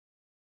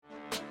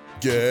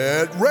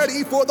Get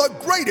ready for the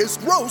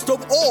greatest roast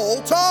of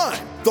all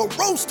time, the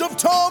Roast of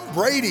Tom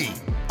Brady,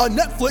 a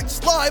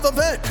Netflix live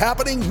event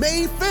happening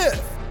May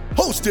 5th.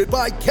 Hosted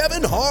by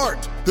Kevin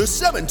Hart, the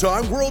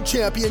 7-time world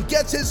champion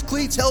gets his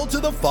cleats held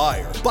to the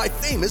fire by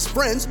famous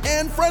friends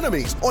and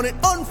frenemies on an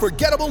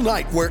unforgettable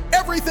night where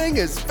everything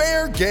is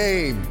fair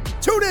game.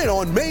 Tune in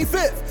on May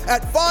 5th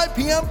at 5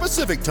 p.m.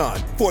 Pacific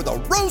time for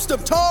the Roast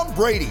of Tom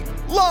Brady,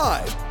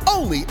 live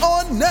only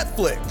on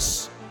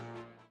Netflix.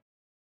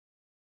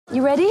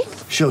 You ready?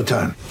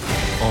 Showtime.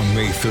 On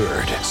May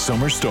 3rd,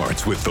 summer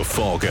starts with The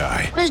Fall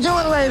Guy. Let's do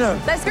it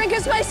later. Let's drink a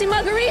spicy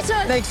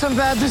margarita. Make some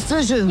bad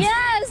decisions.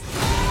 Yes!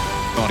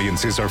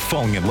 Audiences are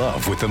falling in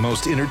love with the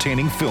most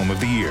entertaining film of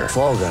the year.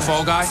 Fall Guy.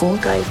 Fall Guy? Fall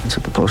Guy. That's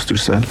what the poster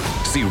said.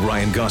 See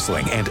Ryan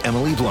Gosling and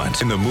Emily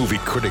Blunt in the movie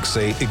critics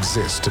say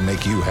exists to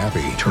make you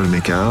happy. Trying to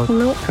make it out?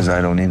 Nope. Because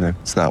I don't either.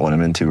 It's not what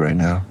I'm into right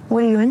now.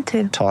 What are you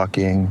into?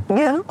 Talking.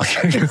 Yeah.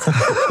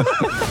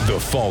 The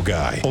Fall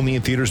Guy. Only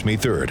in theaters May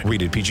 3rd.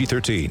 Rated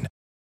PG-13.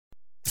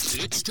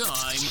 It's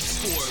time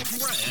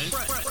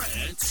for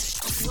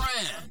Grant's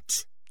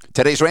Rant.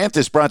 Today's rant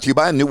is brought to you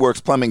by New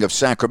Works Plumbing of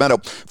Sacramento.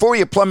 For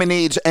your plumbing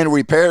needs and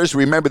repairs,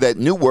 remember that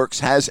New Works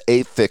has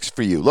a fix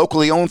for you.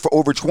 Locally owned for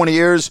over 20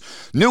 years,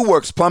 New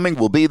Works Plumbing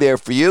will be there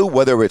for you,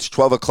 whether it's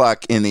 12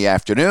 o'clock in the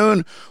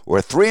afternoon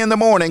or 3 in the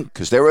morning,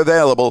 because they're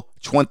available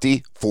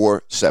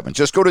 24/7.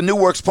 Just go to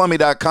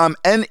newworksplumbing.com,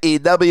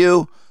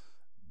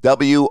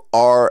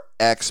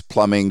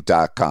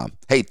 NEWWRXplumbing.com.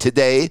 Hey,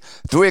 today,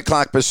 3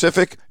 o'clock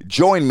Pacific,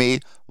 join me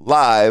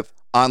live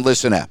on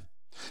Listen App.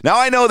 Now,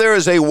 I know there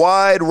is a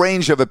wide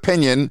range of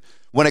opinion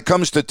when it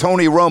comes to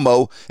Tony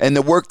Romo and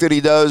the work that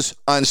he does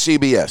on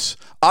CBS.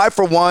 I,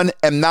 for one,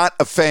 am not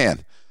a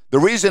fan. The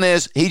reason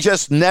is he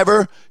just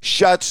never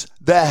shuts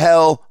the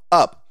hell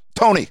up.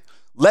 Tony,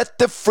 let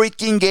the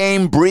freaking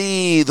game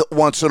breathe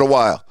once in a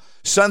while.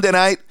 Sunday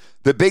night,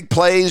 the big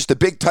plays, the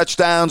big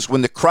touchdowns,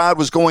 when the crowd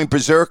was going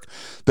berserk.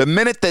 The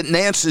minute that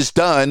Nance is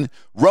done,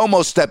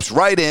 Romo steps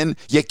right in.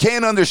 You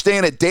can't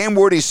understand a damn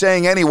word he's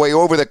saying anyway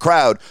over the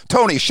crowd.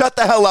 Tony, shut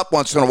the hell up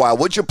once in a while,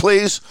 would you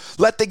please?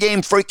 Let the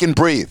game freaking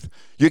breathe.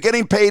 You're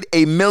getting paid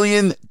 $1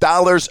 million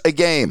a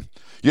game.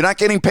 You're not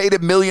getting paid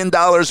 $1 million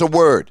a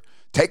word.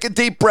 Take a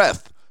deep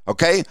breath,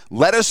 okay?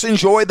 Let us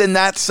enjoy the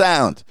Nat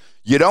sound.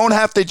 You don't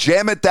have to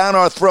jam it down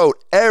our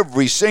throat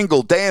every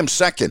single damn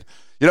second.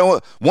 You know,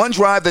 one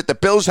drive that the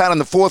Bills had in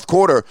the fourth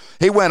quarter,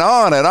 he went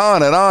on and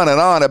on and on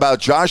and on about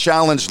Josh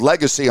Allen's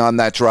legacy on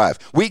that drive.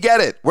 We get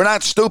it. We're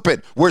not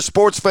stupid. We're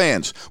sports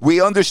fans. We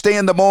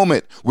understand the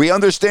moment. We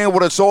understand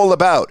what it's all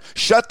about.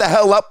 Shut the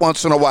hell up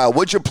once in a while,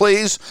 would you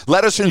please?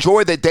 Let us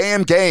enjoy the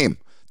damn game.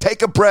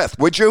 Take a breath,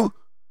 would you?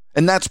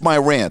 And that's my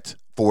rant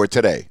for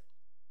today.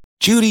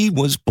 Judy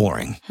was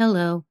boring.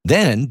 Hello.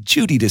 Then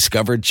Judy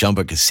discovered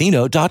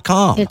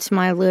ChumbaCasino.com. It's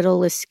my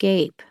little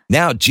escape.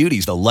 Now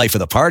Judy's the life of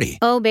the party.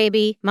 Oh,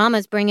 baby,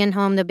 mama's bringing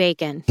home the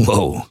bacon.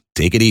 Whoa,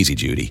 take it easy,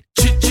 Judy.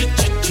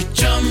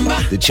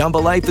 The Chumba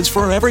life is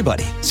for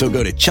everybody. So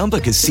go to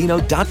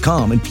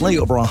ChumbaCasino.com and play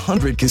over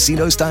 100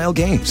 casino-style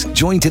games.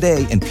 Join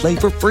today and play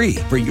for free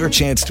for your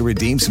chance to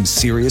redeem some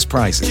serious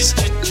prizes.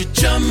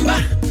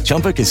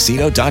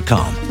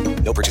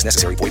 ChumbaCasino.com. No purchase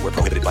necessary. Void where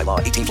prohibited by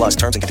law. 18 plus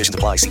terms and conditions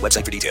apply. See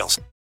website for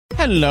details.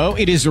 Hello,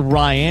 it is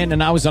Ryan,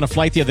 and I was on a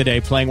flight the other day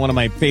playing one of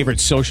my favorite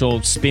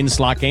social spin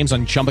slot games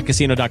on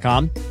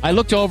ChumbaCasino.com. I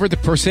looked over at the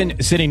person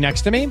sitting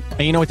next to me, and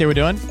you know what they were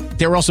doing?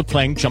 They were also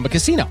playing Chumba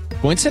Casino.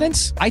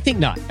 Coincidence? I think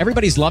not.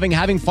 Everybody's loving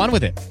having fun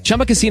with it.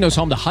 Chumba Casino is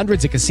home to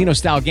hundreds of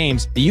casino-style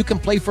games that you can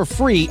play for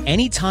free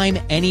anytime,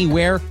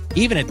 anywhere,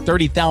 even at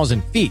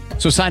 30,000 feet.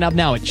 So sign up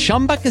now at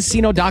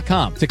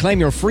ChumbaCasino.com to claim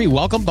your free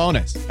welcome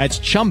bonus. That's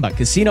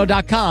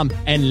ChumbaCasino.com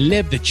and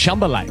live the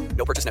Chumba life.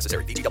 No purchase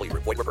necessary. VGW.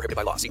 Void where prohibited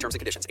by law. See terms and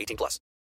conditions. 18 plus.